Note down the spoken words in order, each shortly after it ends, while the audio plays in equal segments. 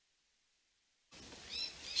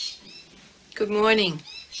Good morning.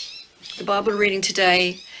 The Bible reading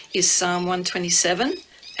today is Psalm 127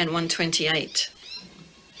 and 128.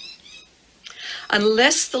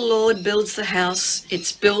 Unless the Lord builds the house,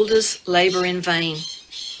 its builders labor in vain.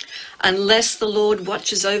 Unless the Lord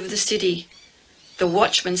watches over the city, the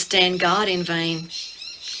watchmen stand guard in vain.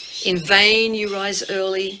 In vain you rise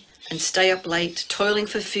early and stay up late, toiling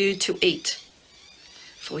for food to eat,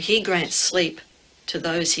 for he grants sleep to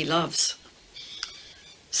those he loves.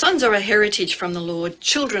 Sons are a heritage from the Lord,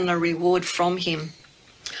 children a reward from him.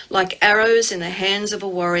 Like arrows in the hands of a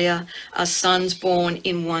warrior are sons born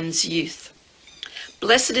in one's youth.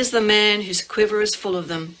 Blessed is the man whose quiver is full of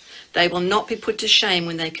them. They will not be put to shame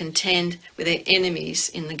when they contend with their enemies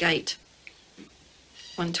in the gate.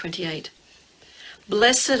 128.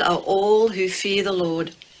 Blessed are all who fear the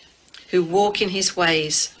Lord, who walk in his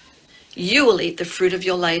ways. You will eat the fruit of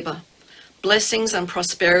your labor. Blessings and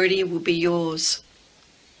prosperity will be yours.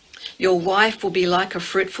 Your wife will be like a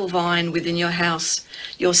fruitful vine within your house.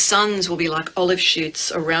 Your sons will be like olive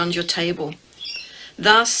shoots around your table.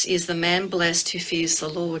 Thus is the man blessed who fears the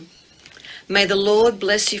Lord. May the Lord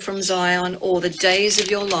bless you from Zion all the days of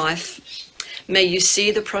your life. May you see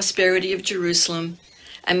the prosperity of Jerusalem,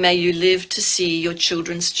 and may you live to see your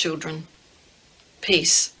children's children.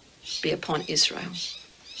 Peace be upon Israel.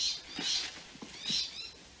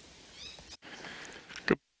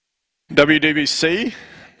 WDBC,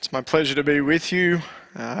 it's my pleasure to be with you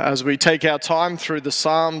as we take our time through the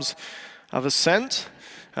Psalms of Ascent.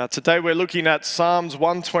 Today we're looking at Psalms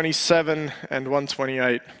 127 and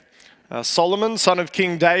 128. Solomon, son of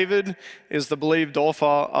King David, is the believed author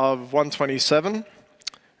of 127.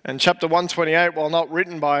 And chapter 128, while not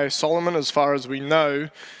written by Solomon as far as we know,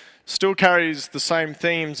 still carries the same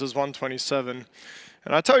themes as 127.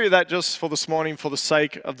 And I tell you that just for this morning for the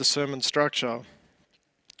sake of the sermon structure.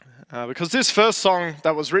 Because this first song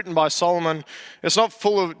that was written by Solomon, it's not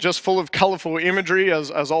just full of colourful imagery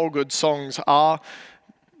as all good songs are,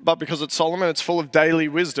 but because it's Solomon, it's full of daily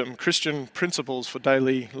wisdom, Christian principles for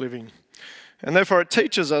daily living. And therefore it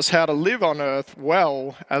teaches us how to live on earth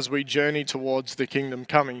well as we journey towards the kingdom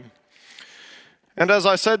coming. And as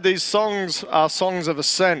I said, these songs are songs of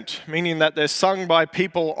ascent, meaning that they're sung by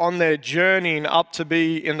people on their journeying up to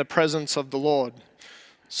be in the presence of the Lord.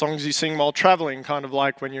 Songs you sing while traveling, kind of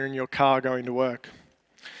like when you're in your car going to work.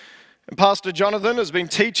 And Pastor Jonathan has been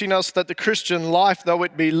teaching us that the Christian life, though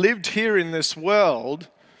it be lived here in this world,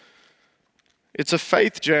 it's a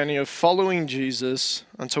faith journey of following Jesus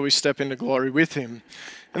until we step into glory with him.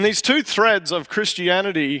 And these two threads of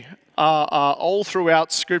Christianity are all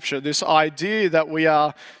throughout Scripture. This idea that we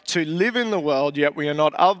are to live in the world, yet we are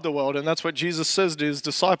not of the world. And that's what Jesus says to his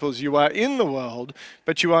disciples. You are in the world,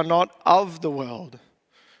 but you are not of the world.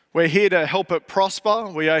 We're here to help it prosper.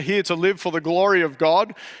 We are here to live for the glory of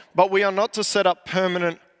God, but we are not to set up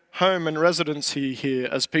permanent home and residency here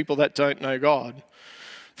as people that don't know God.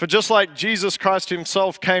 For just like Jesus Christ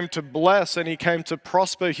himself came to bless and he came to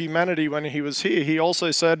prosper humanity when he was here, he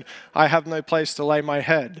also said, I have no place to lay my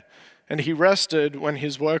head. And he rested when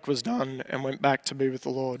his work was done and went back to be with the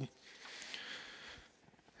Lord.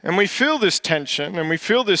 And we feel this tension and we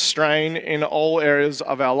feel this strain in all areas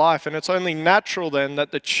of our life. And it's only natural then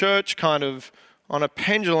that the church kind of on a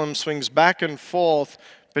pendulum swings back and forth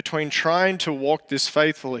between trying to walk this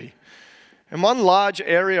faithfully. And one large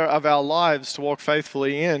area of our lives to walk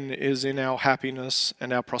faithfully in is in our happiness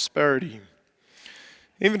and our prosperity.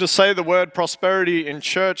 Even to say the word prosperity in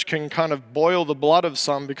church can kind of boil the blood of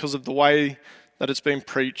some because of the way that it's been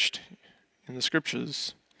preached in the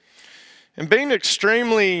scriptures. And being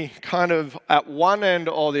extremely kind of at one end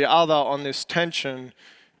or the other on this tension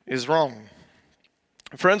is wrong.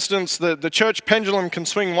 For instance, the church pendulum can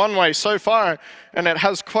swing one way so far, and it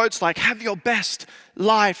has quotes like, have your best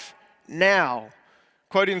life now.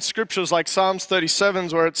 Quoting scriptures like Psalms 37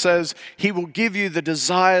 where it says, he will give you the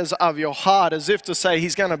desires of your heart, as if to say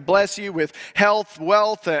he's going to bless you with health,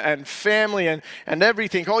 wealth, and family and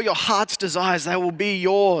everything. All your heart's desires, they will be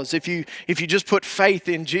yours if you just put faith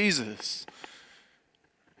in Jesus.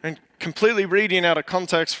 And completely reading out of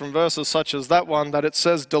context from verses such as that one, that it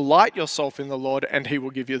says, delight yourself in the Lord and he will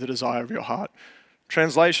give you the desire of your heart.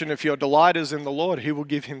 Translation, if your delight is in the Lord, he will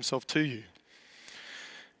give himself to you.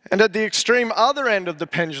 And at the extreme other end of the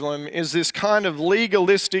pendulum is this kind of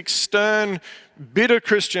legalistic, stern, bitter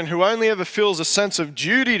Christian who only ever feels a sense of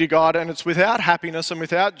duty to God, and it's without happiness and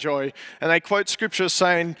without joy. And they quote scripture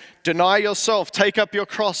saying, deny yourself, take up your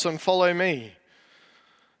cross and follow me.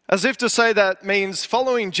 As if to say that means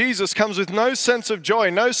following Jesus comes with no sense of joy,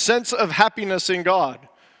 no sense of happiness in God.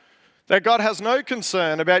 That God has no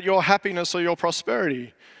concern about your happiness or your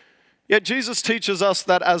prosperity. Yet Jesus teaches us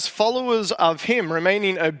that as followers of him,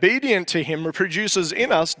 remaining obedient to him produces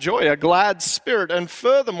in us joy, a glad spirit. And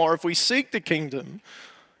furthermore, if we seek the kingdom,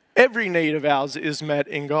 every need of ours is met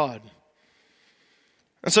in God.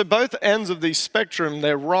 And so both ends of the spectrum,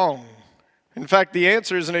 they're wrong. In fact, the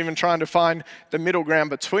answer isn't even trying to find the middle ground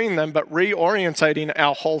between them, but reorientating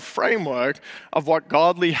our whole framework of what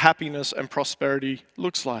godly happiness and prosperity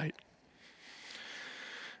looks like.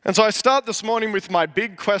 And so I start this morning with my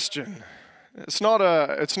big question. It's not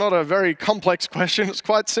a very complex question, it's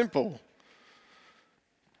quite simple.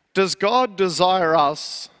 Does God desire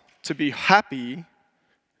us to be happy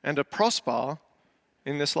and to prosper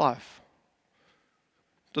in this life?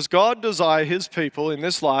 Does God desire his people in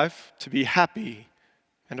this life to be happy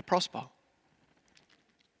and to prosper?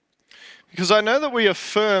 Because I know that we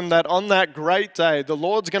affirm that on that great day, the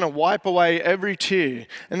Lord's going to wipe away every tear,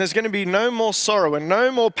 and there's going to be no more sorrow and no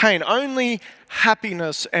more pain. Only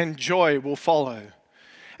happiness and joy will follow.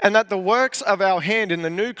 And that the works of our hand in the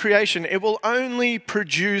new creation, it will only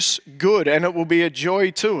produce good, and it will be a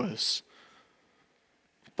joy to us.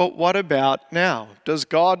 But what about now? Does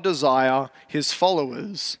God desire his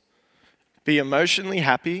followers be emotionally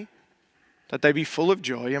happy, that they be full of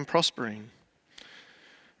joy and prospering?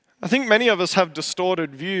 I think many of us have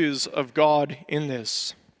distorted views of God in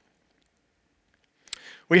this.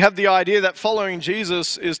 We have the idea that following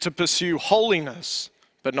Jesus is to pursue holiness,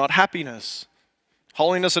 but not happiness.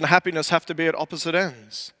 Holiness and happiness have to be at opposite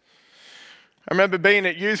ends. I remember being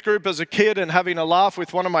at youth group as a kid and having a laugh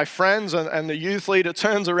with one of my friends, and the youth leader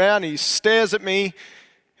turns around, he stares at me,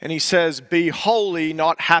 and he says, "Be holy,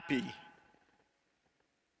 not happy."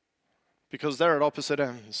 Because they're at opposite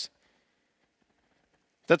ends.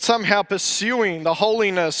 That somehow pursuing the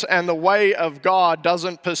holiness and the way of God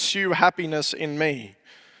doesn't pursue happiness in me.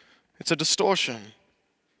 It's a distortion.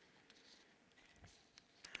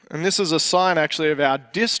 And this is a sign actually of our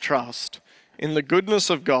distrust in the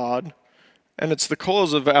goodness of God. And it's the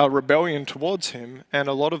cause of our rebellion towards him, and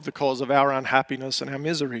a lot of the cause of our unhappiness and our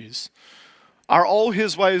miseries. Are all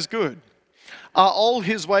his ways good? Are all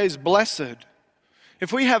his ways blessed?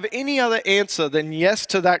 If we have any other answer than yes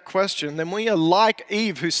to that question, then we are like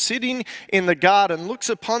Eve, who's sitting in the garden, looks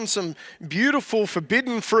upon some beautiful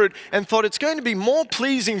forbidden fruit and thought, it's going to be more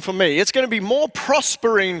pleasing for me. It's going to be more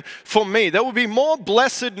prospering for me. There will be more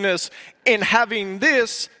blessedness in having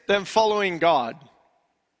this than following God.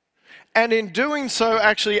 And in doing so,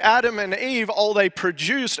 actually, Adam and Eve, all they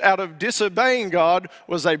produced out of disobeying God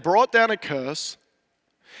was they brought down a curse.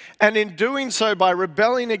 And in doing so, by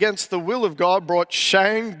rebelling against the will of God, brought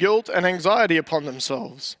shame, guilt, and anxiety upon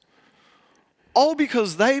themselves. All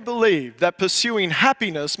because they believed that pursuing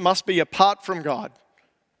happiness must be apart from God.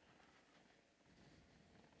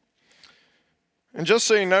 And just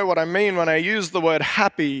so you know what I mean when I use the word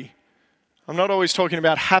happy, I'm not always talking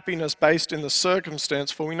about happiness based in the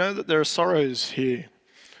circumstance, for we know that there are sorrows here.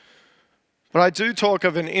 But I do talk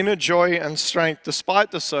of an inner joy and strength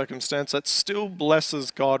despite the circumstance that still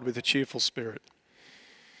blesses God with a cheerful spirit.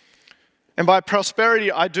 And by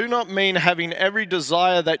prosperity, I do not mean having every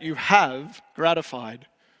desire that you have gratified.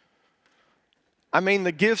 I mean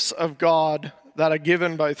the gifts of God that are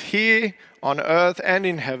given both here on earth and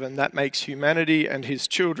in heaven that makes humanity and his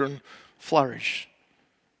children flourish,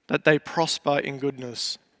 that they prosper in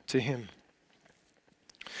goodness to him.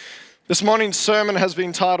 This morning's sermon has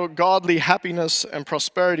been titled Godly Happiness and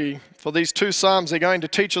Prosperity. For these two psalms, they're going to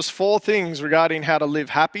teach us 4 things regarding how to live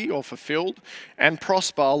happy or fulfilled and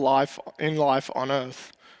prosper in life on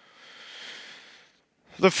earth.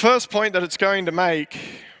 The first point that it's going to make,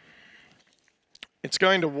 it's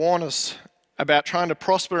going to warn us about trying to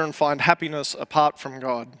prosper and find happiness apart from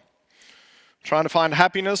God. Trying to find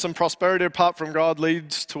happiness and prosperity apart from God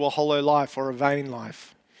leads to a hollow life or a vain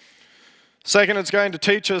life. Second, it's going to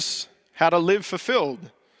teach us how to live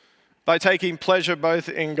fulfilled by taking pleasure both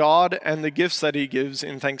in God and the gifts that he gives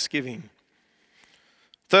in thanksgiving.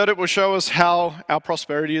 Third, it will show us how our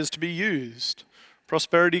prosperity is to be used.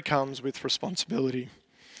 Prosperity comes with responsibility.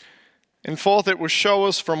 And fourth, it will show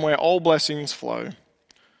us from where all blessings flow.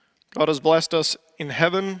 God has blessed us in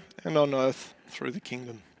heaven and on earth through the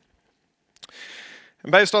kingdom.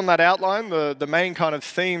 And based on that outline, the main kind of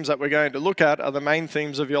themes that we're going to look at are the main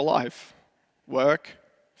themes of your life: work,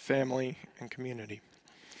 family, and community.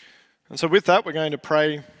 And so with that, we're going to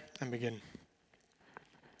pray and begin.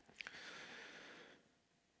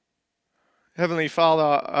 Heavenly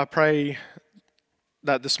Father, I pray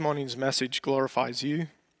that this morning's message glorifies you.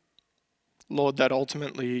 Lord, that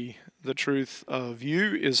ultimately the truth of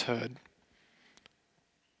you is heard.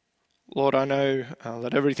 Lord, I know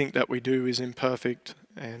that everything that we do is imperfect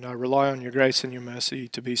and I rely on your grace and your mercy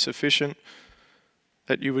to be sufficient,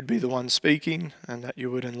 that you would be the one speaking, and that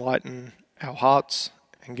you would enlighten our hearts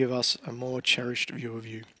and give us a more cherished view of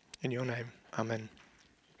you. In your name, amen.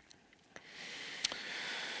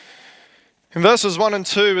 In verses 1 and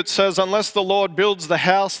 2, it says, "Unless the Lord builds the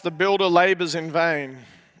house, the builder labors in vain.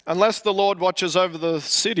 Unless the Lord watches over the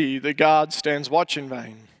city, the guard stands watch in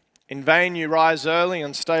vain. In vain you rise early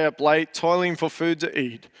and stay up late, toiling for food to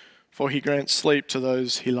eat, for he grants sleep to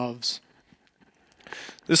those he loves."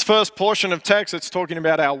 This first portion of text, it's talking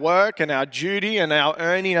about our work and our duty and our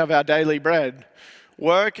earning of our daily bread.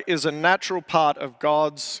 Work is a natural part of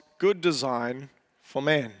God's good design for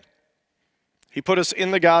man. He put us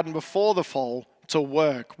in the garden before the fall to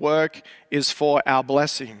work. Work is for our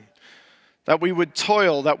blessing. That we would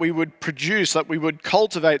toil, that we would produce, that we would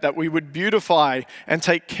cultivate, that we would beautify and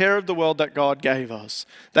take care of the world that God gave us.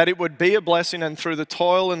 That it would be a blessing, and through the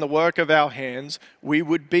toil and the work of our hands, we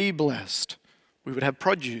would be blessed. We would have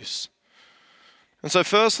produce. And so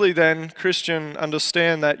firstly then, Christian,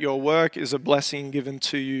 understand that your work is a blessing given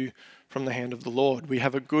to you from the hand of the Lord. We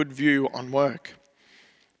have a good view on work.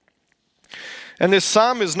 And this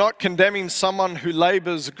psalm is not condemning someone who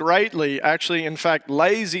labors greatly. Actually, in fact,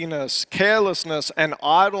 laziness, carelessness, and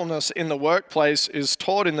idleness in the workplace is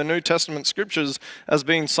taught in the New Testament scriptures as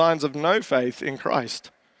being signs of no faith in Christ.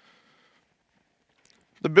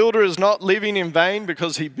 The builder is not living in vain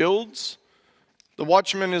because he builds. The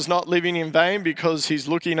watchman is not living in vain because he's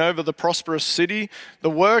looking over the prosperous city. The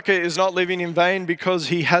worker is not living in vain because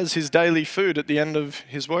he has his daily food at the end of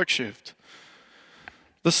his work shift.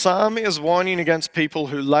 The psalm is warning against people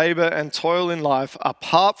who labor and toil in life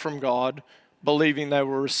apart from God, believing they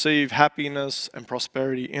will receive happiness and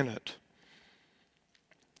prosperity in it.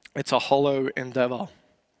 It's a hollow endeavor.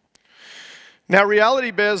 Now,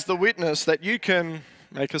 reality bears the witness that you can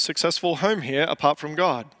make a successful home here apart from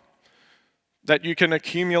God, that you can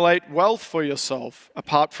accumulate wealth for yourself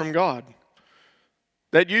apart from God,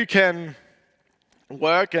 that you can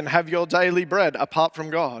work and have your daily bread apart from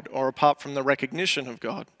God or apart from the recognition of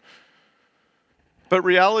God. But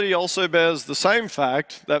reality also bears the same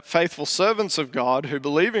fact that faithful servants of God who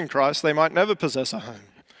believe in Christ, they might never possess a home.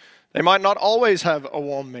 They might not always have a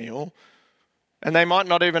warm meal, and they might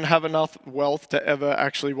not even have enough wealth to ever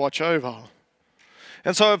actually watch over.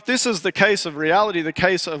 And so if this is the case of reality, the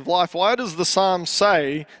case of life, why does the psalm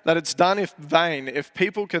say that it's done in vain if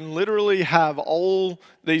people can literally have all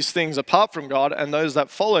these things apart from God, and those that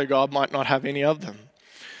follow God might not have any of them?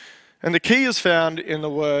 And the key is found in the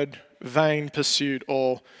word vain pursuit,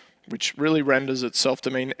 or which really renders itself to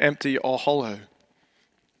mean empty or hollow.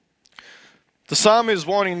 The psalm is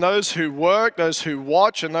warning those who work, those who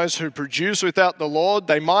watch, and those who produce without the Lord.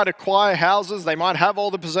 They might acquire houses, they might have all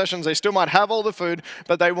the possessions, they still might have all the food,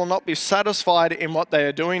 but they will not be satisfied in what they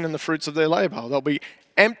are doing and the fruits of their labor. They'll be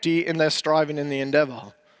empty in their striving in the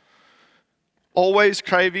endeavor. Always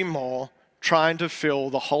craving more, trying to fill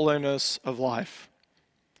the hollowness of life.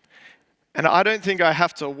 And I don't think I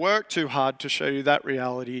have to work too hard to show you that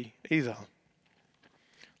reality either.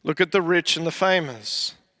 Look at the rich and the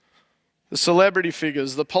famous. The celebrity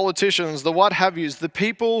figures, the politicians, the what have yous, the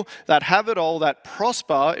people that have it all, that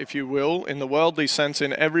prosper, if you will, in the worldly sense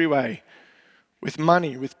in every way, with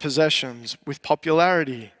money, with possessions, with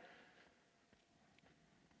popularity.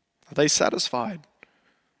 Are they satisfied?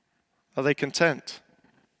 Are they content?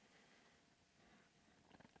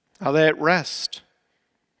 Are they at rest?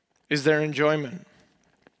 Is there enjoyment?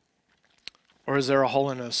 Or is there a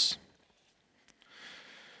hollowness?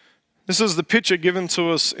 This is the picture given to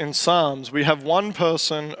us in Psalms. We have one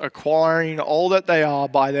person acquiring all that they are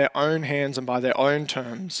by their own hands and by their own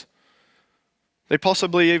terms. They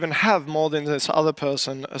possibly even have more than this other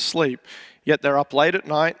person asleep, yet they're up late at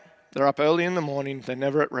night, they're up early in the morning, they're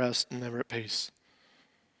never at rest and never at peace.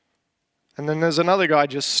 And then there's another guy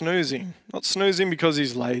just snoozing. Not snoozing because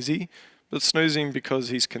he's lazy, but snoozing because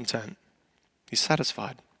he's content. He's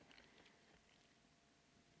satisfied.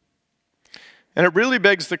 And it really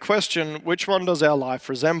begs the question, which one does our life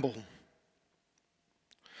resemble?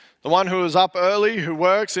 The one who is up early, who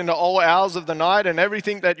works into all hours of the night, and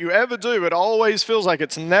everything that you ever do, it always feels like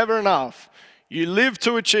it's never enough. You live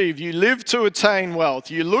to achieve, you live to attain wealth.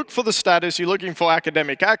 You look for the status, you're looking for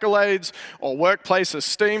academic accolades or workplace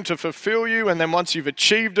esteem to fulfill you, and then once you've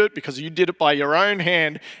achieved it, because you did it by your own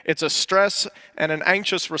hand, it's a stress and an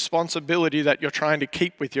anxious responsibility that you're trying to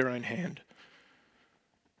keep with your own hand.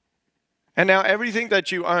 And now everything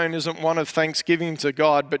that you own isn't one of thanksgiving to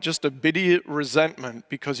God, but just a bitter resentment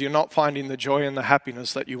because you're not finding the joy and the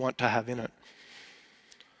happiness that you want to have in it.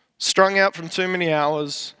 Strung out from too many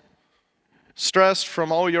hours, stressed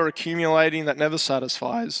from all your accumulating that never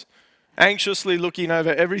satisfies, anxiously looking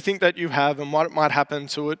over everything that you have and what might happen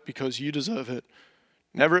to it because you deserve it,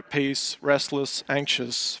 never at peace, restless,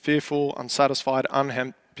 anxious, fearful, unsatisfied,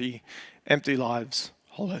 unhappy, empty lives,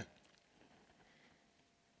 hollow.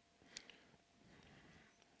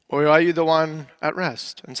 Or are you the one at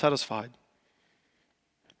rest and satisfied,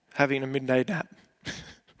 having a midday nap?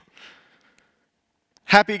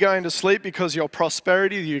 Happy going to sleep because your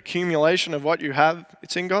prosperity, the accumulation of what you have,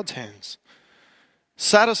 it's in God's hands.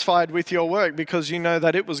 Satisfied with your work because you know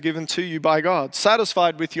that it was given to you by God.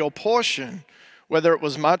 Satisfied with your portion, whether it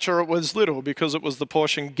was much or it was little, because it was the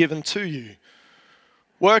portion given to you.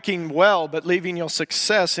 Working well, but leaving your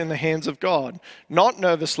success in the hands of God. Not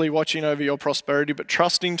nervously watching over your prosperity, but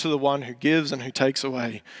trusting to the one who gives and who takes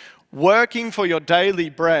away. Working for your daily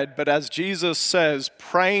bread, but as Jesus says,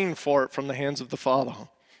 praying for it from the hands of the Father.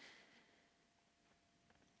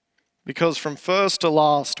 Because from first to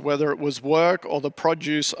last, whether it was work or the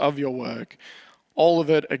produce of your work, all of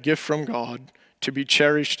it a gift from God to be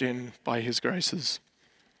cherished in by His graces.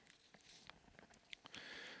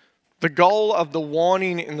 The goal of the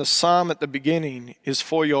warning in the psalm at the beginning is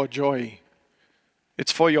for your joy.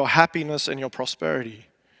 It's for your happiness and your prosperity.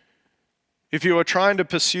 If you are trying to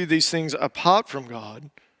pursue these things apart from God,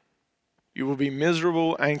 you will be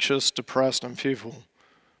miserable, anxious, depressed, and fearful,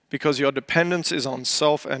 because your dependence is on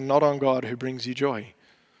self and not on God who brings you joy.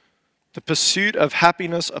 The pursuit of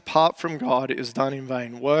happiness apart from God is done in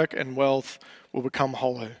vain. Work and wealth will become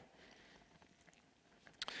hollow.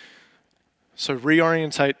 So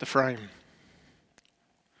reorientate the frame.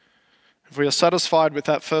 If we are satisfied with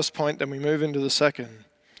that first point, then we move into the second.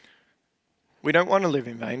 We don't want to live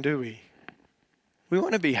in vain, do we? We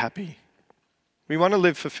want to be happy. We want to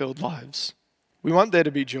live fulfilled lives. We want there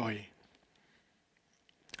to be joy.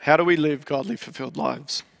 How do we live godly fulfilled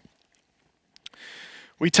lives?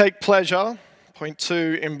 We take pleasure, point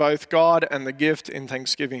 2, in both God and the gift in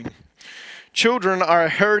thanksgiving. Children are a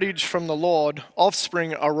heritage from the Lord,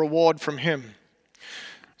 offspring a reward from Him.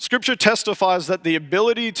 Scripture testifies that the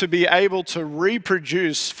ability to be able to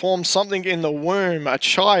reproduce, form something in the womb, a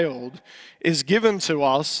child, is given to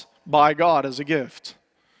us by God as a gift.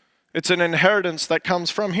 It's an inheritance that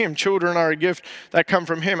comes from Him. Children are a gift that come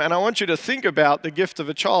from Him. And I want you to think about the gift of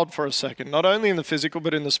a child for a second, not only in the physical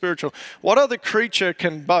but in the spiritual. What other creature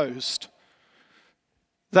can boast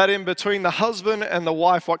that in between the husband and the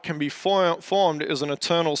wife, what can be formed is an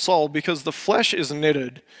eternal soul, because the flesh is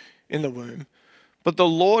knitted in the womb, but the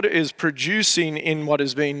Lord is producing in what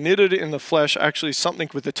is being knitted in the flesh actually something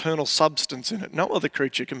with eternal substance in it. No other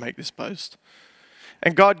creature can make this boast.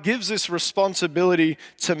 And God gives this responsibility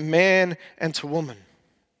to man and to woman.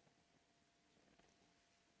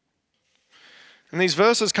 And these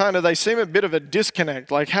verses they seem a bit of a disconnect.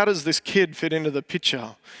 Like, how does this kid fit into the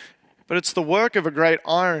picture? But it's the work of a great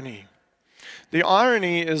irony. The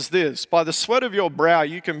irony is this: by the sweat of your brow,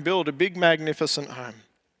 you can build a big, magnificent home,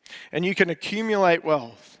 and you can accumulate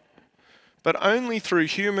wealth. But only through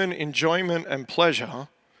human enjoyment and pleasure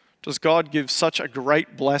does God give such a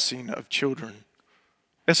great blessing of children.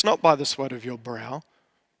 It's not by the sweat of your brow,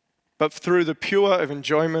 but through the pure of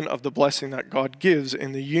enjoyment of the blessing that God gives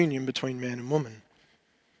in the union between man and woman.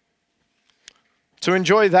 To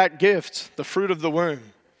enjoy that gift, the fruit of the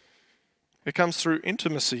womb, it comes through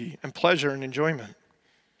intimacy and pleasure and enjoyment.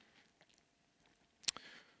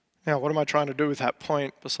 Now, what am I trying to do with that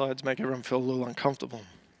point besides make everyone feel a little uncomfortable?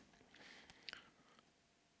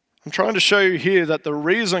 I'm trying to show you here that the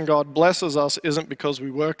reason God blesses us isn't because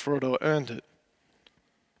we worked for it or earned it,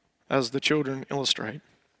 as the children illustrate.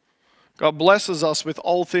 God blesses us with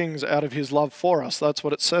all things out of His love for us. That's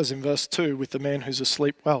what it says in verse 2, with the man who's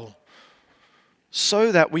asleep well.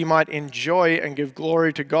 So that we might enjoy and give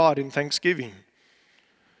glory to God in thanksgiving.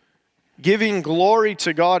 Giving glory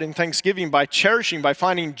to God in thanksgiving by cherishing, by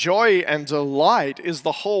finding joy and delight is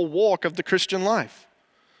the whole walk of the Christian life.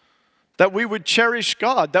 That we would cherish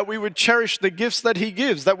God, that we would cherish the gifts that He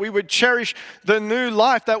gives, that we would cherish the new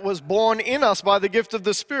life that was born in us by the gift of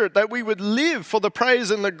the Spirit, that we would live for the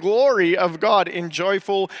praise and the glory of God in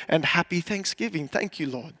joyful and happy thanksgiving. Thank you,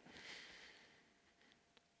 Lord.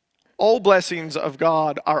 All blessings of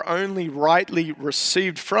God are only rightly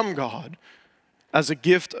received from God as a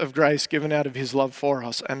gift of grace given out of His love for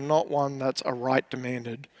us, and not one that's a right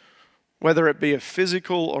demanded, whether it be a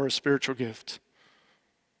physical or a spiritual gift.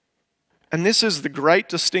 And this is the great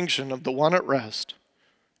distinction of the one at rest.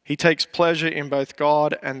 He takes pleasure in both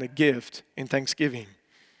God and the gift in thanksgiving.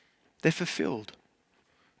 They're fulfilled.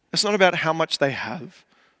 It's not about how much they have.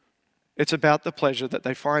 It's about the pleasure that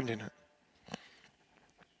they find in it.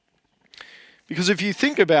 Because if you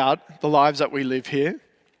think about the lives that we live here,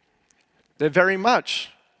 they're very much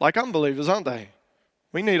like unbelievers, aren't they?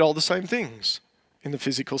 We need all the same things in the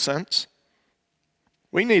physical sense.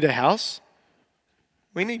 We need a house.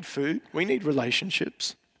 We need food. We need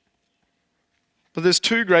relationships. But there's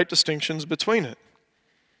two great distinctions between it: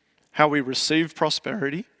 how we receive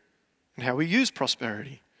prosperity and how we use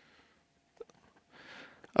prosperity.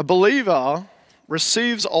 A believer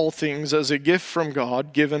receives all things as a gift from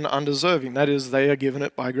God, given undeserving. That is, they are given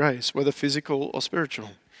it by grace, whether physical or spiritual.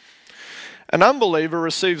 An unbeliever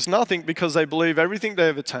receives nothing because they believe everything they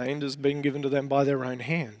have attained is being given to them by their own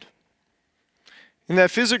hand. In their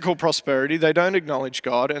physical prosperity, they don't acknowledge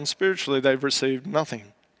God, and spiritually they've received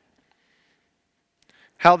nothing.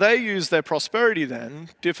 How they use their prosperity then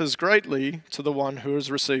differs greatly to the one who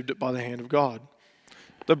has received it by the hand of God.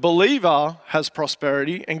 The believer has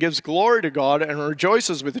prosperity and gives glory to God and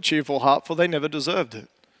rejoices with a cheerful heart, for they never deserved it.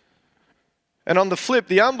 And on the flip,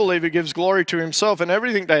 the unbeliever gives glory to himself, and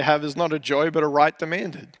everything they have is not a joy but a right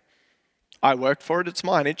demanded. I worked for it, it's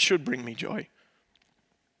mine, it should bring me joy.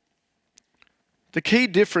 The key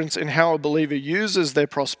difference in how a believer uses their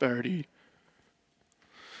prosperity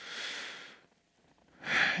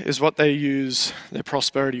is what they use their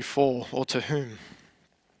prosperity for, or to whom.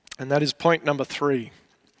 And that is point number 3.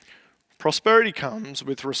 Prosperity comes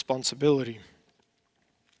with responsibility.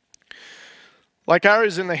 Like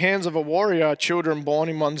arrows in the hands of a warrior are children born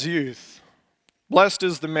in one's youth. Blessed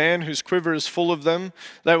is the man whose quiver is full of them.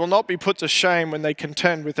 They will not be put to shame when they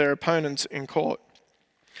contend with their opponents in court.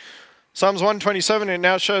 Psalms 127, it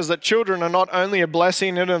now shows that children are not only a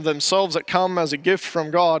blessing in and of themselves that come as a gift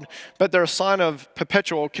from God, but they're a sign of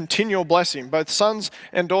perpetual, continual blessing. Both sons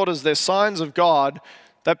and daughters, they're signs of God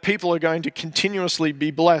that people are going to continuously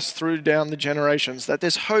be blessed through down the generations, that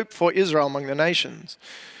there's hope for Israel among the nations.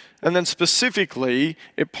 And then specifically,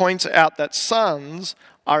 it points out that sons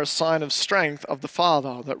are a sign of strength of the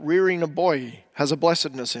father, that rearing a boy has a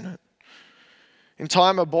blessedness in it. In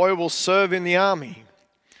time, a boy will serve in the army.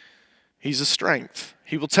 He's a strength.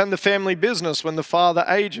 He will tend the family business when the father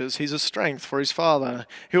ages. He's a strength for his father.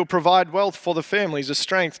 He'll provide wealth for the family. He's a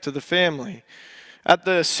strength to the family. At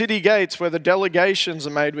the city gates where the delegations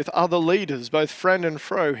are made with other leaders, both friend and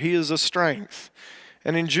foe, he is a strength.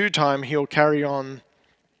 And in due time, he'll carry on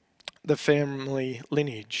the family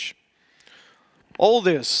lineage. All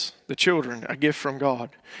this, the children, a gift from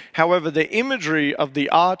God. However, the imagery of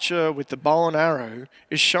the archer with the bow and arrow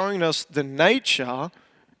is showing us the nature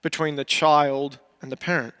between the child and the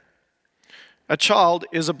parent. A child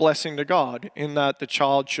is a blessing to God in that the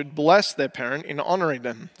child should bless their parent in honoring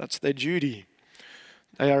them. That's their duty.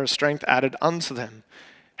 They are a strength added unto them.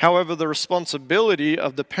 However, the responsibility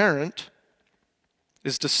of the parent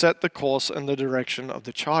is to set the course and the direction of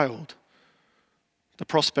the child. The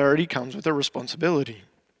prosperity comes with a responsibility.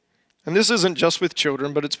 And this isn't just with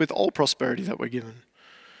children, but it's with all prosperity that we're given.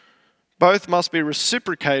 Both must be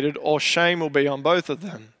reciprocated, or shame will be on both of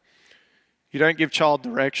them. You don't give child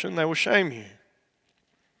direction, they will shame you.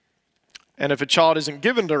 And if a child isn't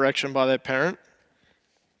given direction by their parent,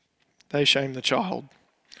 they shame the child.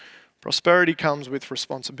 Prosperity comes with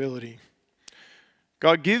responsibility.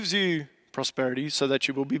 God gives you prosperity so that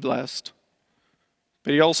you will be blessed,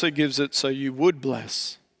 but he also gives it so you would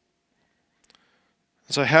bless.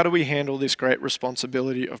 So how do we handle this great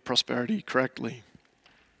responsibility of prosperity correctly?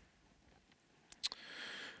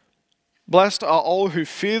 Blessed are all who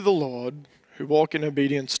fear the Lord, who walk in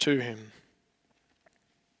obedience to him.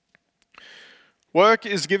 Work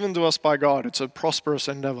is given to us by God. It's a prosperous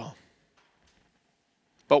endeavor.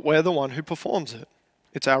 But we're the one who performs it.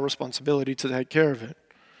 It's our responsibility to take care of it.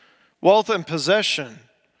 Wealth and possession,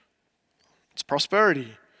 it's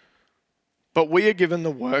prosperity. But we are given the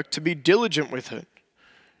work to be diligent with it.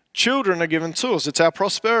 Children are given to us. It's our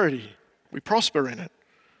prosperity. We prosper in it.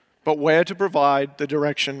 But we're to provide the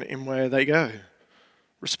direction in where they go.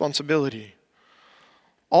 Responsibility.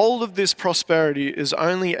 All of this prosperity is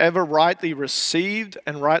only ever rightly received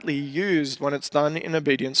and rightly used when it's done in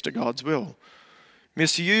obedience to God's will.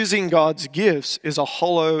 Misusing God's gifts is a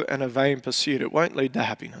hollow and a vain pursuit. It won't lead to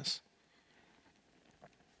happiness.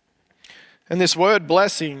 And this word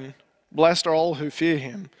blessing, blessed are all who fear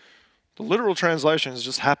him, the literal translation is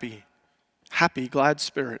just happy. Happy, glad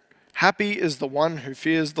spirit. Happy is the one who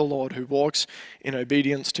fears the Lord, who walks in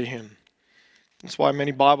obedience to him. That's why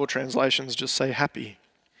many Bible translations just say happy.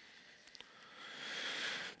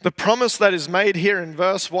 The promise that is made here in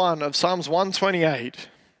verse 1 of Psalms 128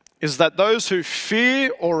 is that those who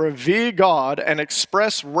fear or revere God and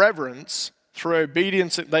express reverence through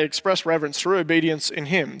obedience, they express reverence through obedience in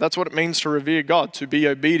him. That's what it means to revere God, to be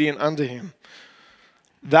obedient unto him.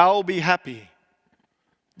 They'll be happy.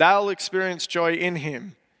 they'll experience joy in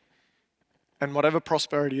him and whatever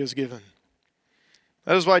prosperity is given.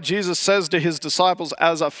 That is why Jesus says to his disciples,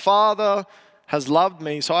 as a father has loved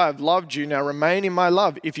me, so I have loved you. Now remain in my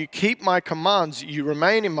love. If you keep my commands, you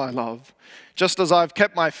remain in my love. Just as I've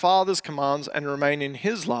kept my Father's commands and remain in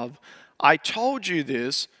his love. I told you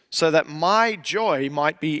this so that my joy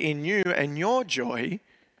might be in you and your joy,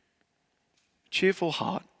 cheerful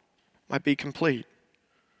heart, might be complete.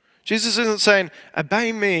 Jesus isn't saying,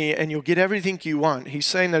 obey me and you'll get everything you want. He's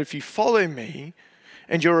saying that if you follow me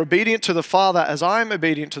and you're obedient to the Father as I am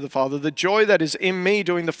obedient to the Father, the joy that is in me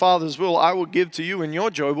doing the Father's will, I will give to you and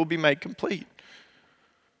your joy will be made complete.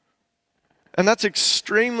 And that's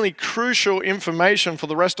extremely crucial information for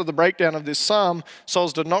the rest of the breakdown of this psalm, so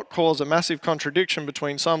as to not cause a massive contradiction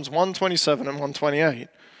between Psalms 127 and 128.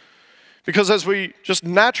 Because as we just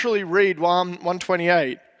naturally read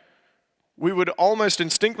 128, we would almost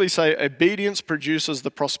instinctively say obedience produces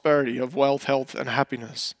the prosperity of wealth, health, and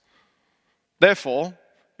happiness. Therefore,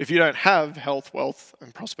 if you don't have health, wealth,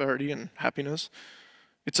 and prosperity and happiness,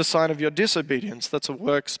 it's a sign of your disobedience. That's a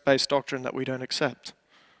works-based doctrine that we don't accept.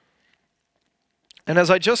 And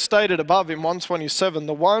as I just stated above in 127,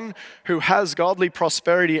 the one who has godly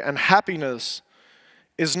prosperity and happiness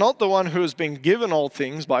is not the one who has been given all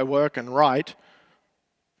things by work and right,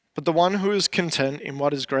 but the one who is content in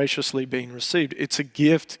what is graciously being received. It's a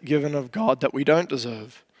gift given of God that we don't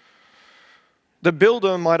deserve. The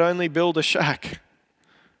builder might only build a shack.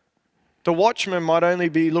 The watchman might only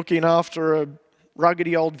be looking after a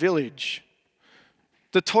ruggedy old village.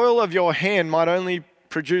 The toil of your hand might only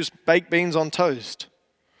produce baked beans on toast.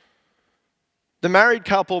 The married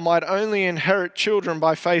couple might only inherit children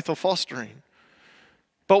by faith or fostering.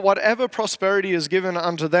 But whatever prosperity is given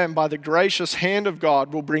unto them by the gracious hand of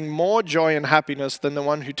God will bring more joy and happiness than the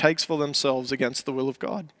one who takes for themselves against the will of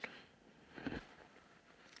God.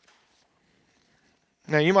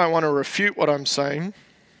 Now you might want to refute what I'm saying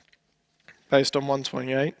based on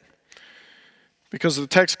 128. Because the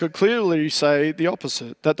text could clearly say the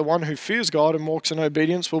opposite, that the one who fears God and walks in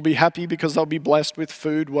obedience will be happy because they'll be blessed with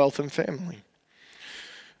food, wealth, and family.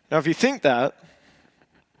 Now, if you think that,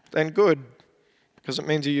 then good, because it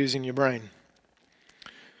means you're using your brain.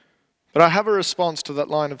 But I have a response to that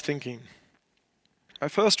line of thinking. My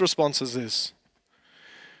first response is this: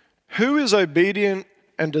 who is obedient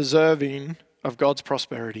and deserving of God's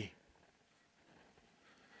prosperity?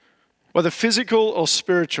 Whether physical or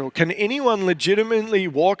spiritual, can anyone legitimately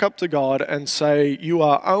walk up to God and say, you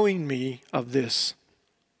are owing me of this?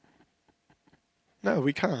 No,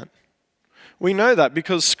 we can't. We know that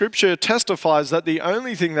because Scripture testifies that the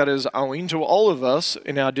only thing that is owing to all of us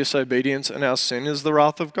in our disobedience and our sin is the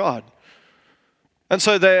wrath of God. And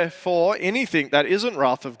so therefore, anything that isn't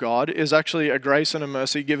wrath of God is actually a grace and a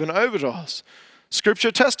mercy given over to us.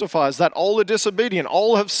 Scripture testifies that all are disobedient,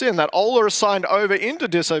 all have sinned, that all are assigned over into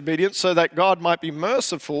disobedience so that God might be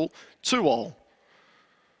merciful to all.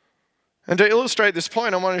 And to illustrate this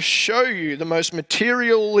point, I want to show you the most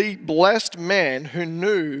materially blessed man who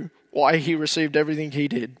knew why he received everything he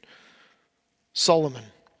did: Solomon.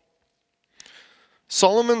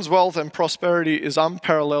 Solomon's wealth and prosperity is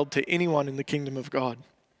unparalleled to anyone in the kingdom of God.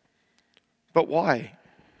 But why?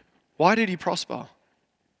 Why did he prosper?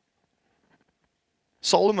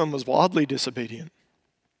 Solomon was wildly disobedient.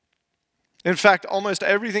 In fact, almost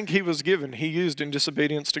everything he was given, he used in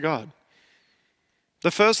disobedience to God. The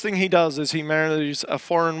first thing he does is he marries a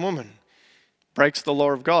foreign woman, breaks the law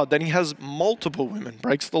of God. Then he has multiple women,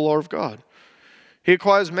 breaks the law of God. He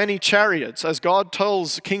acquires many chariots, as God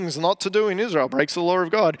tells kings not to do in Israel, breaks the law of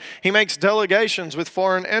God. He makes delegations with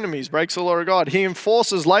foreign enemies, breaks the law of God. He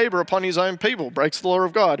enforces labor upon his own people, breaks the law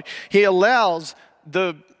of God. He allows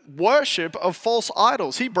the worship of false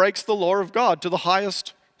idols. He breaks the law of God to the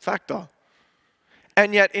highest factor.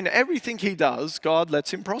 And yet in everything he does, God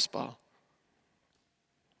lets him prosper.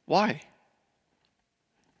 Why?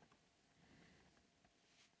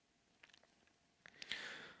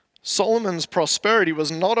 Solomon's prosperity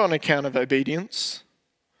was not on account of obedience.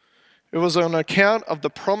 It was on account of the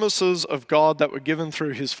promises of God that were given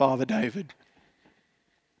through his father David.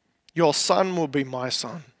 Your son will be my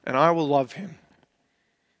son, and I will love him.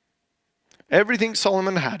 Everything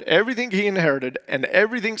Solomon had, everything he inherited, and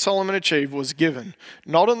everything Solomon achieved was given,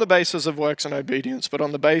 not on the basis of works and obedience, but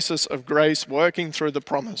on the basis of grace working through the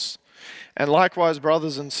promise. And likewise,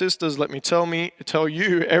 brothers and sisters, let me tell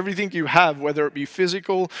you, everything you have, whether it be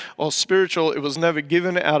physical or spiritual, it was never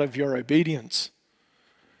given out of your obedience.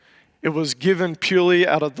 It was given purely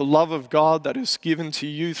out of the love of God that is given to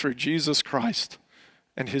you through Jesus Christ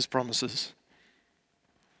and his promises.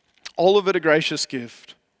 All of it a gracious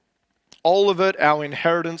gift. All of it our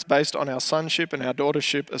inheritance based on our sonship and our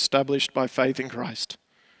daughtership established by faith in Christ.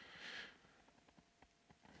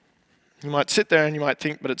 You might sit there and you might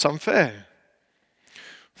think, but it's unfair.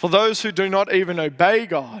 For those who do not even obey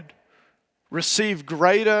God receive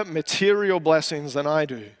greater material blessings than I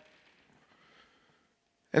do.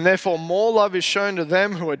 And therefore more love is shown to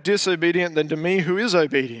them who are disobedient than to me who is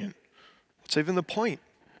obedient. That's even the point.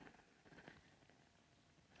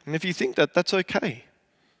 And if you think that, that's okay.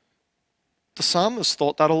 The psalmist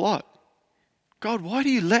thought that a lot. God, why do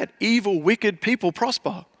you let evil, wicked people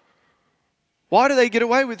prosper? Why do they get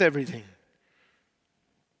away with everything?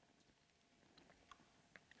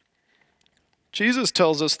 Jesus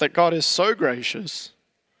tells us that God is so gracious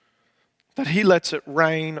that he lets it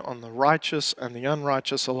rain on the righteous and the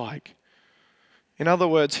unrighteous alike. In other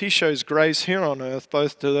words, he shows grace here on earth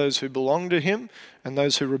both to those who belong to him and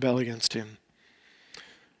those who rebel against him.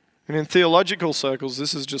 And in theological circles,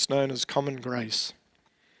 this is just known as common grace.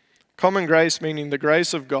 Common grace meaning the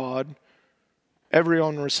grace of God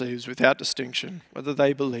everyone receives without distinction, whether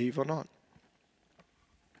they believe or not.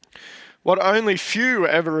 What only few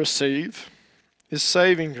ever receive is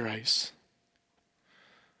saving grace.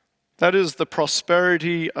 That is the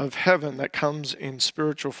prosperity of heaven that comes in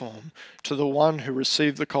spiritual form to the one who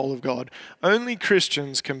received the call of God. Only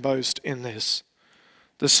Christians can boast in this.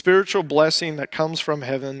 The spiritual blessing that comes from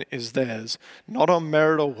heaven is theirs, not on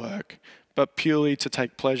merit or work, but purely to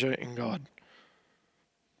take pleasure in God.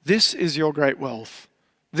 This is your great wealth.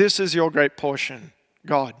 This is your great portion,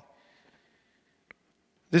 God.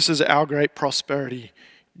 This is our great prosperity,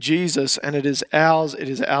 Jesus, and it is ours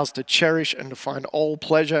to cherish and to find all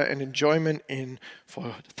pleasure and enjoyment in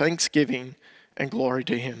for thanksgiving and glory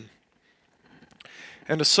to him.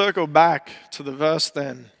 And to circle back to the verse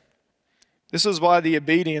then, this is why the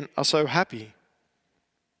obedient are so happy.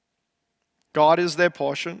 God is their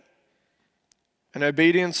portion, and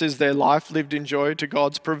obedience is their life lived in joy to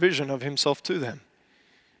God's provision of himself to them.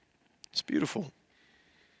 It's beautiful.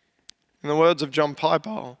 In the words of John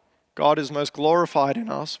Piper, God is most glorified in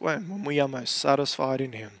us when we are most satisfied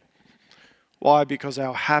in him. Why? Because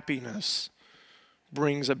our happiness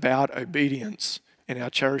brings about obedience in our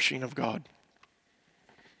cherishing of God.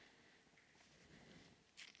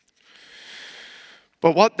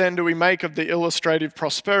 But what then do we make of the illustrative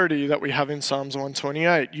prosperity that we have in Psalms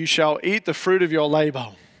 128? You shall eat the fruit of your labor.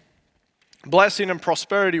 Blessing and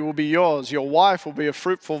prosperity will be yours. Your wife will be a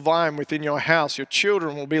fruitful vine within your house. Your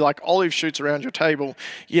children will be like olive shoots around your table.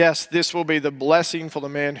 Yes, this will be the blessing for the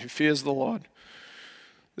man who fears the Lord.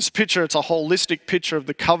 This picture, it's a holistic picture of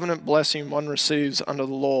the covenant blessing one receives under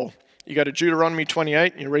the law. You go to Deuteronomy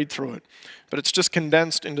 28 and you read through it. But it's just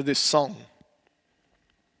condensed into this song.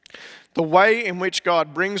 The way in which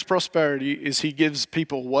God brings prosperity is he gives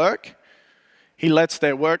people work. He lets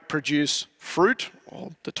their work produce fruit,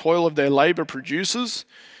 or the toil of their labor produces.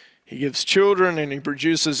 He gives children and he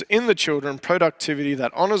produces in the children productivity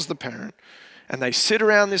that honors the parent. And they sit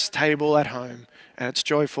around this table at home and it's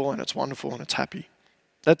joyful and it's wonderful and it's happy.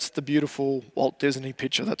 That's the beautiful Walt Disney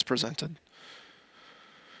picture that's presented.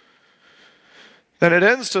 Then it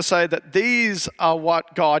ends to say that these are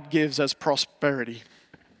what God gives as prosperity.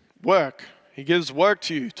 Work. He gives work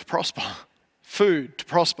to you to prosper. Food to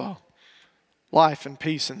prosper. Life and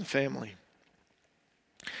peace in the family.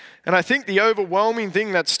 And I think the overwhelming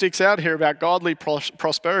thing that sticks out here about godly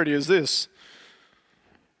prosperity is this.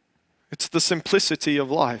 It's the simplicity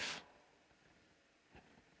of life.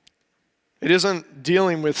 It isn't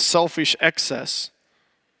dealing with selfish excess.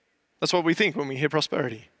 That's what we think when we hear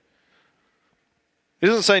prosperity. It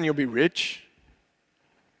isn't saying you'll be rich.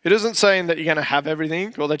 It isn't saying that you're going to have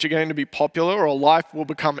everything or that you're going to be popular or life will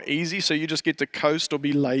become easy so you just get to coast or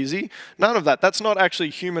be lazy. None of that. That's not actually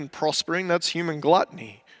human prospering. That's human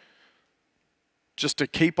gluttony. Just to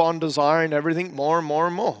keep on desiring everything more and more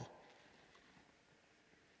and more.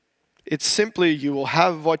 It's simply you will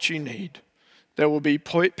have what you need. There will be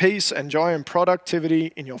peace and joy and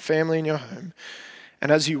productivity in your family and your home.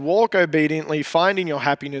 And as you walk obediently, finding your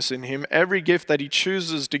happiness in him, every gift that he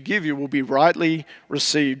chooses to give you will be rightly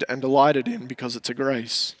received and delighted in because it's a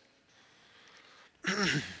grace.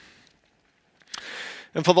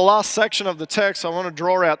 And for the last section of the text, I want to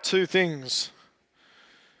draw out two things.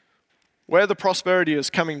 Where the prosperity is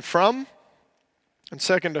coming from, and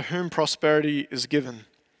second, to whom prosperity is given.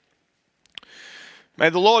 May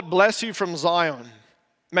the Lord bless you from Zion.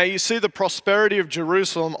 May you see the prosperity of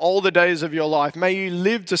Jerusalem all the days of your life. May you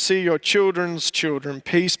live to see your children's children.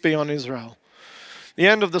 Peace be on Israel. The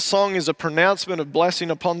end of the song is a pronouncement of blessing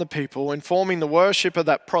upon the people, informing the worshipper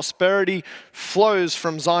that prosperity flows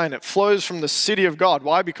from Zion. It flows from the city of God.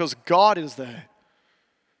 Why? Because God is there.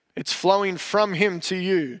 It's flowing from him to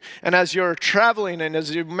you. And as you're traveling and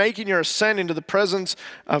as you're making your ascent into the presence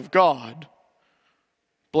of God,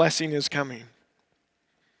 blessing is coming.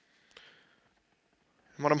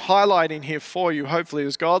 And what I'm highlighting here for you, hopefully,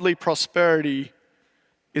 is godly prosperity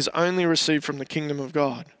is only received from the kingdom of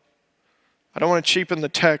God. I don't want to cheapen the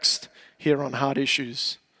text here on hard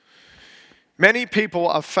issues. Many people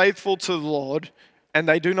are faithful to the Lord and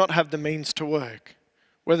they do not have the means to work,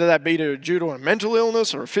 whether that be due to a mental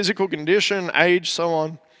illness or a physical condition, age, so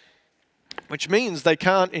on, which means they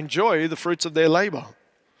can't enjoy the fruits of their labor.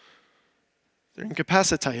 They're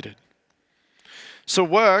incapacitated. So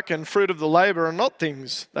work and fruit of the labor are not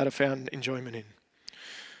things that are found enjoyment in.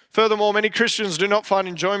 Furthermore, many Christians do not find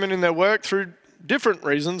enjoyment in their work through different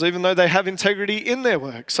reasons, even though they have integrity in their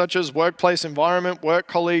work, such as workplace environment, work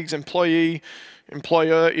colleagues, employer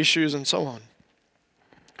issues, and so on.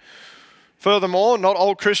 Furthermore, not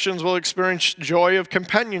all Christians will experience joy of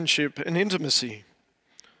companionship and intimacy.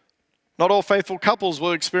 Not all faithful couples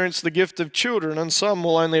will experience the gift of children, and some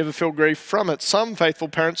will only ever feel grief from it. Some faithful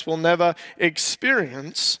parents will never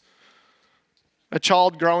experience a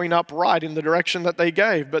child growing up right in the direction that they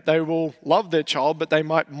gave, but they will love their child, but they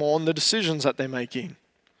might mourn the decisions that they're making.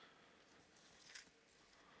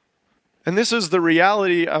 And this is the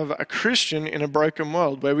reality of a Christian in a broken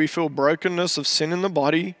world, where we feel brokenness of sin in the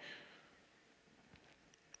body,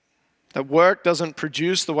 that work doesn't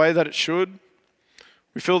produce the way that it should.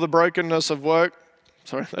 We feel the brokenness of work,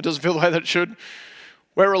 that doesn't feel the way that it should,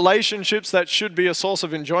 where relationships that should be a source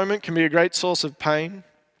of enjoyment can be a great source of pain.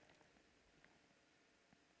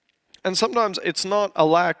 And sometimes it's not a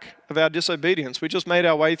lack of our disobedience. We just made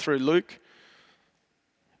our way through Luke,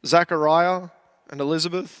 Zachariah, and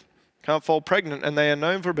Elizabeth can't fall pregnant, and they are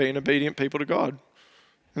known for being obedient people to God.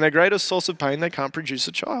 And their greatest source of pain, they can't produce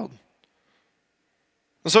a child.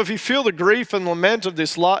 And so if you feel the grief and lament of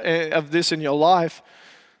this in your life,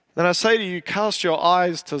 then I say to you, cast your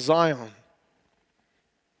eyes to Zion,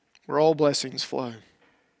 where all blessings flow.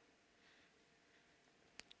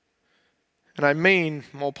 And I mean,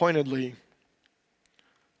 more pointedly,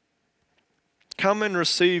 come and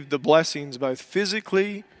receive the blessings both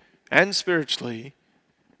physically and spiritually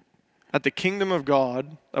at the kingdom of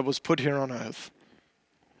God that was put here on earth,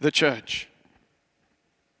 the church.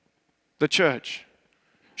 The church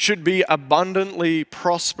should be abundantly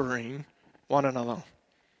prospering one another.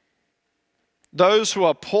 Those who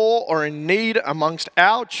are poor or in need amongst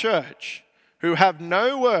our church, who have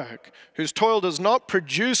no work, whose toil does not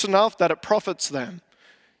produce enough that it profits them,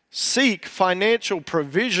 seek financial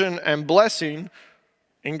provision and blessing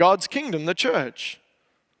in God's kingdom, the church.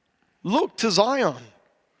 Look to Zion.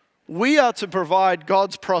 We are to provide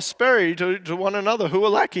God's prosperity to one another who are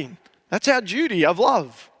lacking. That's our duty of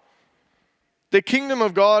love. The kingdom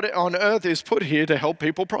of God on earth is put here to help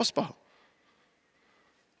people prosper.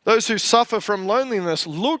 Those who suffer from loneliness,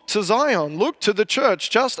 look to Zion, look to the church,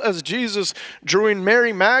 just as Jesus drew in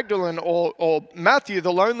Mary Magdalene or Matthew,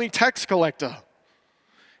 the lonely tax collector.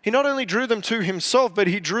 He not only drew them to himself, but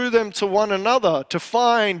he drew them to one another to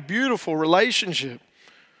find beautiful relationship.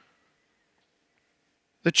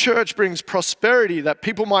 The church brings prosperity that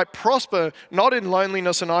people might prosper not in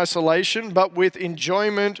loneliness and isolation, but with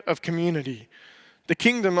enjoyment of community. The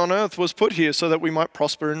kingdom on earth was put here so that we might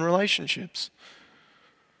prosper in relationships.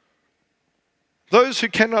 Those who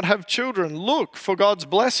cannot have children, look for God's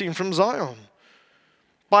blessing from Zion.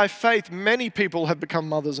 By faith, many people have become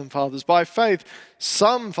mothers and fathers. By faith,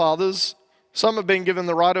 some have been given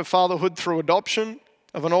the right of fatherhood through adoption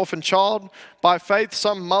of an orphan child. By faith,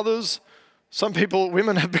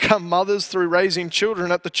 women have become mothers through raising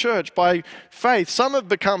children at the church. By faith, some have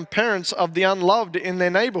become parents of the unloved in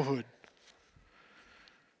their neighborhood.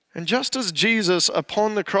 And just as Jesus,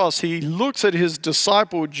 upon the cross, he looks at his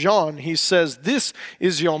disciple John, he says, "This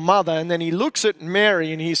is your mother." And then he looks at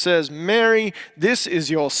Mary and he says, "Mary, this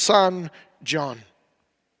is your son, John."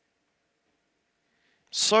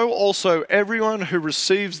 So also everyone who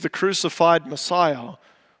receives the crucified Messiah,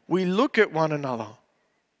 we look at one another.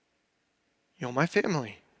 You're my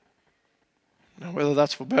family. Now, whether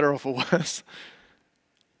that's for better or for worse,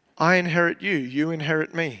 I inherit you, you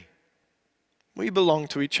inherit me. We belong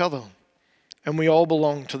to each other, and we all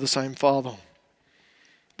belong to the same Father.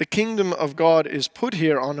 The kingdom of God is put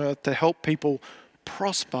here on earth to help people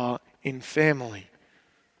prosper in family.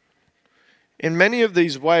 In many of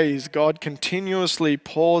these ways, God continuously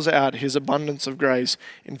pours out his abundance of grace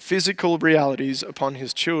in physical realities upon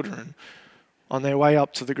his children on their way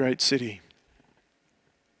up to the great city.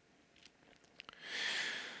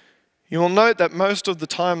 You will note that most of the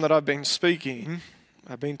time that I've been speaking,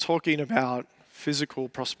 I've been talking about physical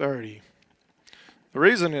prosperity. The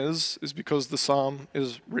reason is because the psalm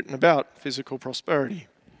is written about physical prosperity.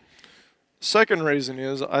 The second reason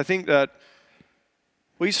is I think that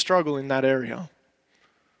we struggle in that area.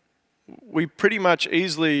 We pretty much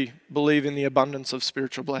easily believe in the abundance of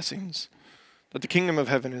spiritual blessings, that the kingdom of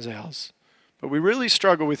heaven is ours. But we really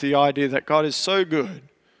struggle with the idea that God is so good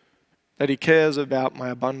that he cares about my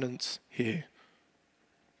abundance here,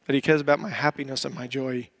 that he cares about my happiness and my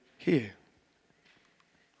joy here.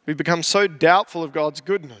 We become so doubtful of God's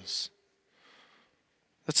goodness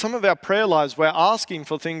that some of our prayer lives, we're asking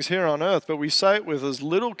for things here on earth, but we say it with as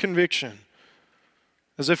little conviction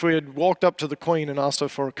as if we had walked up to the Queen and asked her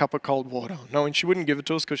for a cup of cold water, knowing she wouldn't give it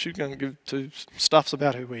to us because she's going to give it to stuffs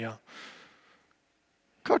about who we are.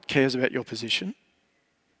 God cares about your position.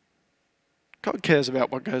 God cares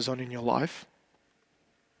about what goes on in your life.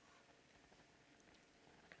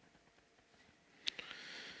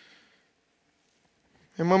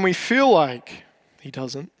 And when we feel like he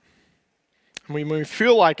doesn't, and when we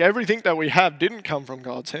feel like everything that we have didn't come from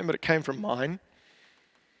God's hand, but it came from mine,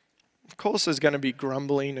 of course there's going to be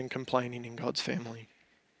grumbling and complaining in God's family.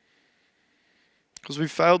 Because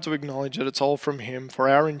we've failed to acknowledge that it's all from him for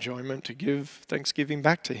our enjoyment, to give thanksgiving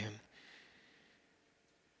back to him.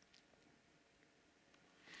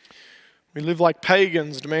 We live like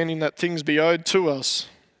pagans, demanding that things be owed to us,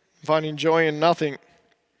 finding joy in nothing,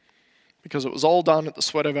 because it was all done at the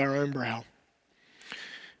sweat of our own brow.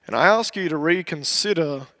 And I ask you to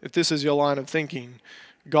reconsider, if this is your line of thinking,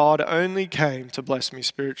 God only came to bless me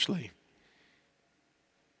spiritually.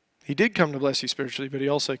 He did come to bless you spiritually, but he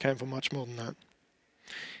also came for much more than that.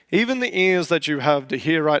 Even the ears that you have to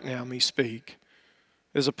hear right now me speak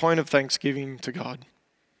is a point of thanksgiving to God,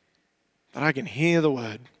 that I can hear the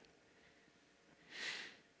word.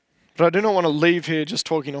 But I do not want to leave here just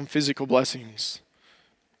talking on physical blessings.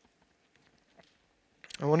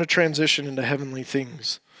 I want to transition into heavenly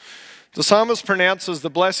things. The psalmist pronounces the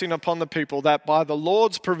blessing upon the people that by the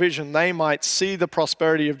Lord's provision they might see the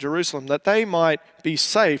prosperity of Jerusalem, that they might be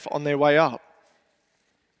safe on their way up,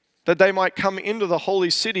 that they might come into the holy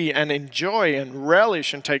city and enjoy and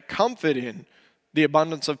relish and take comfort in the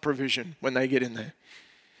abundance of provision when they get in there.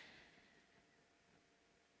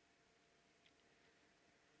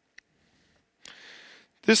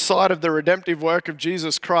 This side of the redemptive work of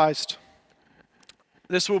Jesus Christ,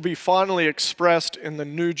 this will be finally expressed in the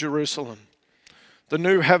new Jerusalem, the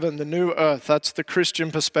new heaven, the new earth. That's the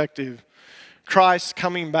Christian perspective. Christ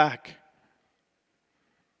coming back,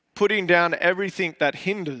 putting down everything that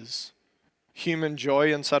hinders human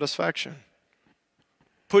joy and satisfaction,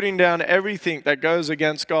 putting down everything that goes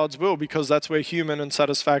against God's will, because that's where human and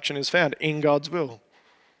satisfaction is found, in God's will.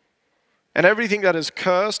 And everything that is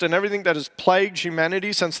cursed and everything that has plagued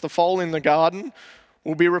humanity since the fall in the garden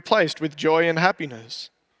will be replaced with joy and happiness.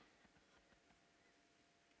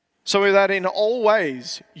 So that in all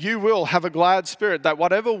ways you will have a glad spirit, that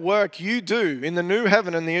whatever work you do in the new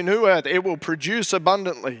heaven and the new earth, it will produce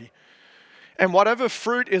abundantly. And whatever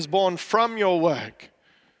fruit is born from your work,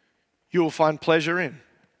 you will find pleasure in.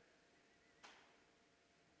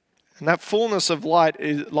 And that fullness of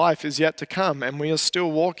life is yet to come, and we are still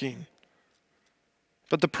walking.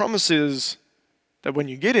 But the promise is that when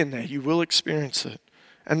you get in there, you will experience it,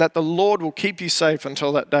 and that the Lord will keep you safe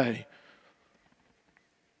until that day.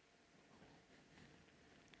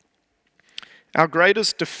 Our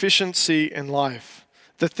greatest deficiency in life,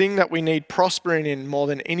 the thing that we need prospering in more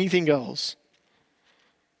than anything else,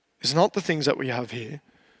 is not the things that we have here.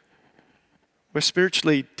 We're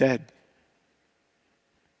spiritually dead.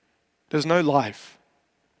 There's no life.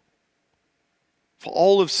 For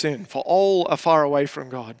all have sinned, for all are far away from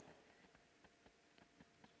God.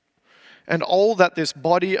 And all that this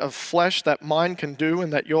body of flesh, that mine can do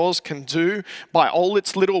and that yours can do, by all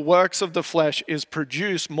its little works of the flesh, is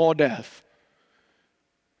produce more death.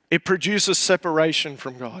 It produces separation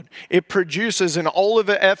from God. It produces in all of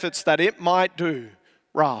the efforts that it might do,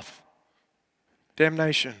 wrath,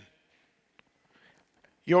 damnation.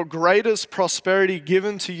 Your greatest prosperity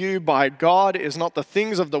given to you by God is not the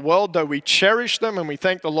things of the world, though we cherish them and we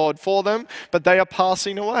thank the Lord for them, but they are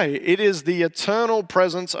passing away. It is the eternal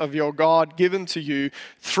presence of your God given to you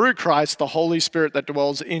through Christ, the Holy Spirit that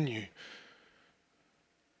dwells in you.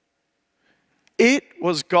 It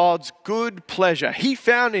was God's good pleasure. He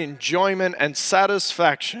found enjoyment and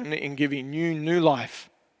satisfaction in giving you new life.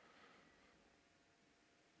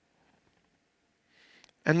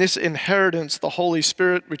 And this inheritance, the Holy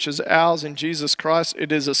Spirit, which is ours in Jesus Christ,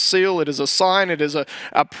 it is a seal, it is a sign, it is a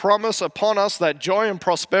promise upon us that joy and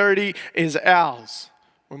prosperity is ours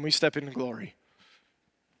when we step into glory.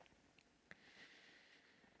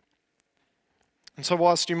 And so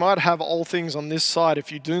whilst you might have all things on this side,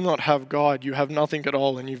 if you do not have God, you have nothing at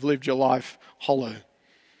all and you've lived your life hollow.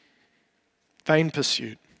 Vain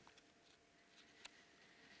pursuit.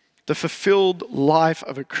 The fulfilled life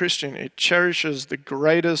of a Christian, it cherishes the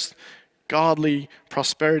greatest godly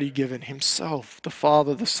prosperity given, himself, the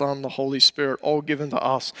Father, the Son, the Holy Spirit, all given to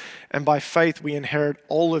us. And by faith we inherit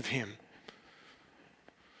all of him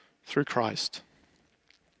through Christ.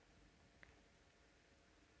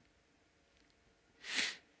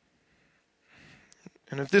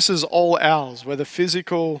 And if this is all ours, whether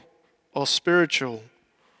physical or spiritual,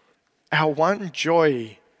 our one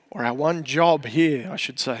joy, or our one job here, I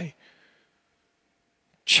should say,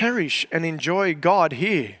 cherish and enjoy God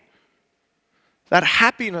here. That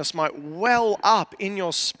happiness might well up in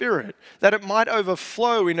your spirit, that it might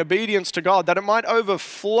overflow in obedience to God, that it might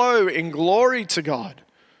overflow in glory to God.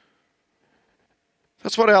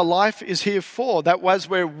 That's what our life is here for. That as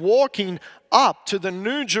we're walking up to the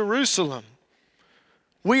New Jerusalem,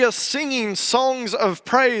 we are singing songs of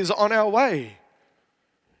praise on our way,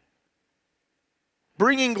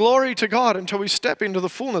 bringing glory to God until we step into the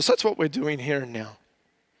fullness. That's what we're doing here and now.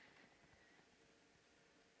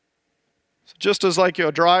 So just as like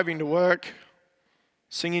you're driving to work,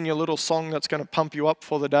 singing your little song that's going to pump you up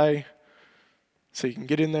for the day so you can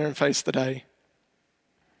get in there and face the day,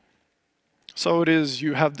 so it is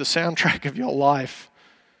you have the soundtrack of your life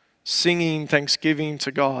singing thanksgiving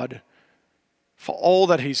to God for all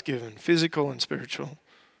that he's given, physical and spiritual,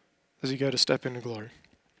 as you go to step into glory.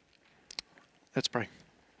 Let's pray.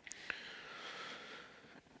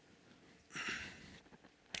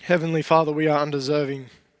 Heavenly Father, we are undeserving.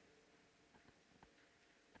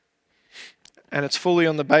 And it's fully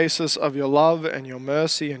on the basis of your love and your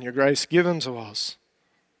mercy and your grace given to us,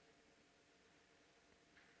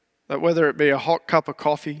 that whether it be a hot cup of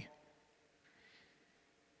coffee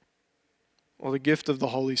or the gift of the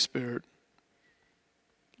Holy Spirit,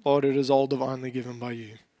 Lord, it is all divinely given by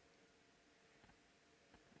you.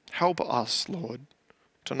 Help us, Lord,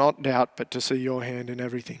 to not doubt but to see your hand in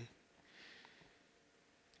everything,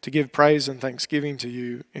 to give praise and thanksgiving to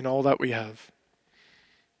you in all that we have.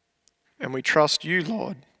 And we trust you,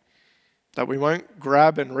 Lord, that we won't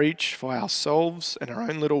grab and reach for ourselves and our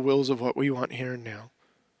own little wills of what we want here and now.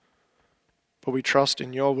 But we trust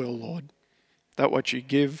in your will, Lord, that what you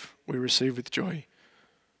give, we receive with joy.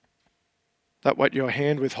 That what your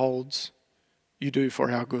hand withholds, you do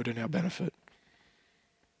for our good and our benefit.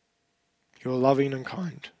 You are loving and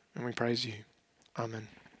kind, and we praise you. Amen.